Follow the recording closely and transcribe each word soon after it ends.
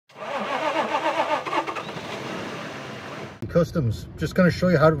Customs. Just going to show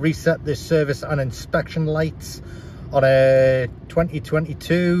you how to reset this service and inspection lights on a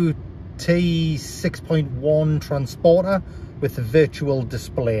 2022 T6.1 Transporter with a virtual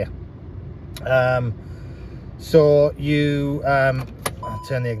display. So you I'll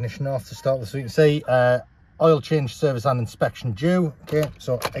turn the ignition off to start with so you can see oil change, service and inspection due. Okay,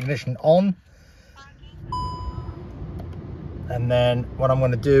 so ignition on. And then what I'm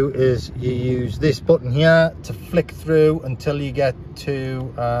going to do is you use this button here to flick through until you get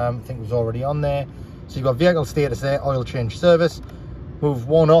to, I think it was already on there. So you've got vehicle status there, oil change service. Move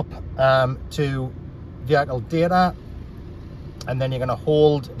one up to vehicle data. And then you're going to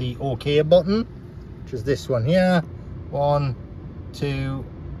hold the OK button, which is this one here. 1, 2,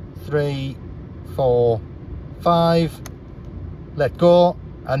 3, 4, 5. Let go.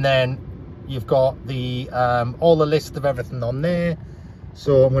 And then you've got the all the list of everything on there.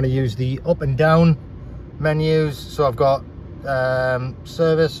 So I'm going to use the up and down menus. So I've got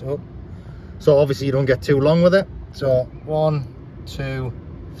service. Oh. So obviously you don't get too long with it. So 1, 2,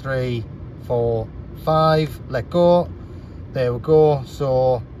 3, 4, 5. Let go. There we go.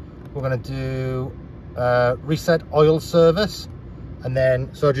 So we're going to do reset oil service, and then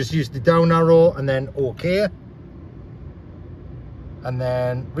so just use the down arrow and then OK. And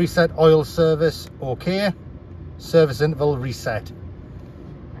then reset oil service, OK. Service interval reset.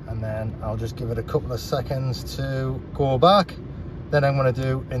 And then I'll just give it a couple of seconds to go back. Then I'm going to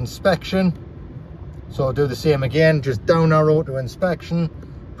do inspection. So I'll do the same again, just down arrow to inspection,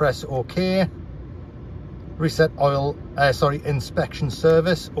 press OK. Reset oil, inspection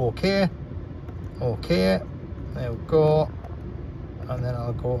service, OK. OK. There we go. And then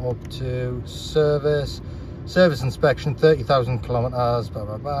I'll go up to service. Service inspection, 30,000 kilometers, blah,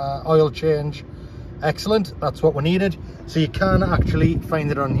 blah, blah. Oil change. Excellent. That's what we needed. So you can actually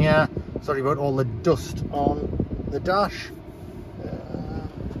find it on here. Sorry about all the dust on the dash.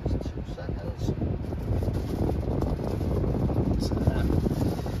 Just 2 seconds. So,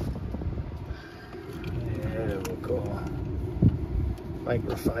 there we go.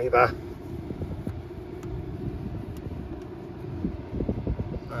 Microfiber.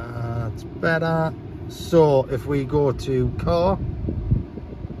 That's better. So if we go to car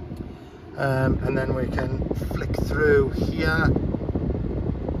and then we can flick through here,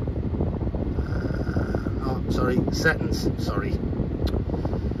 settings, and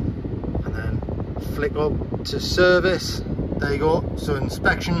then flick up to service. There you go. So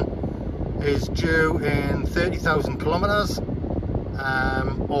inspection is due in 30,000 kilometers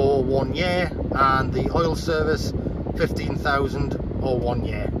or 1 year, and the oil service 15,000 or 1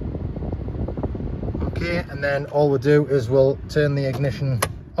 year. Okay, and then all we'll do is we'll turn the ignition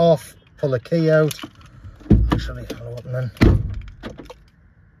off, pull the key out. Actually, I'll open then.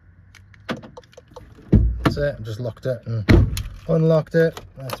 That's it, I've just locked it and unlocked it.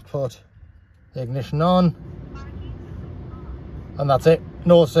 Let's put the ignition on. And that's it,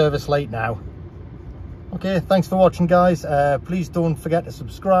 no service light now. Okay, thanks for watching, guys. Please don't forget to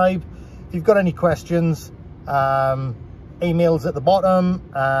subscribe. If you've got any questions, emails at the bottom,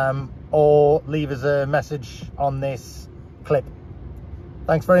 or leave us a message on this clip.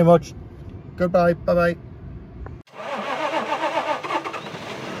 Thanks very much. Goodbye. Bye-bye.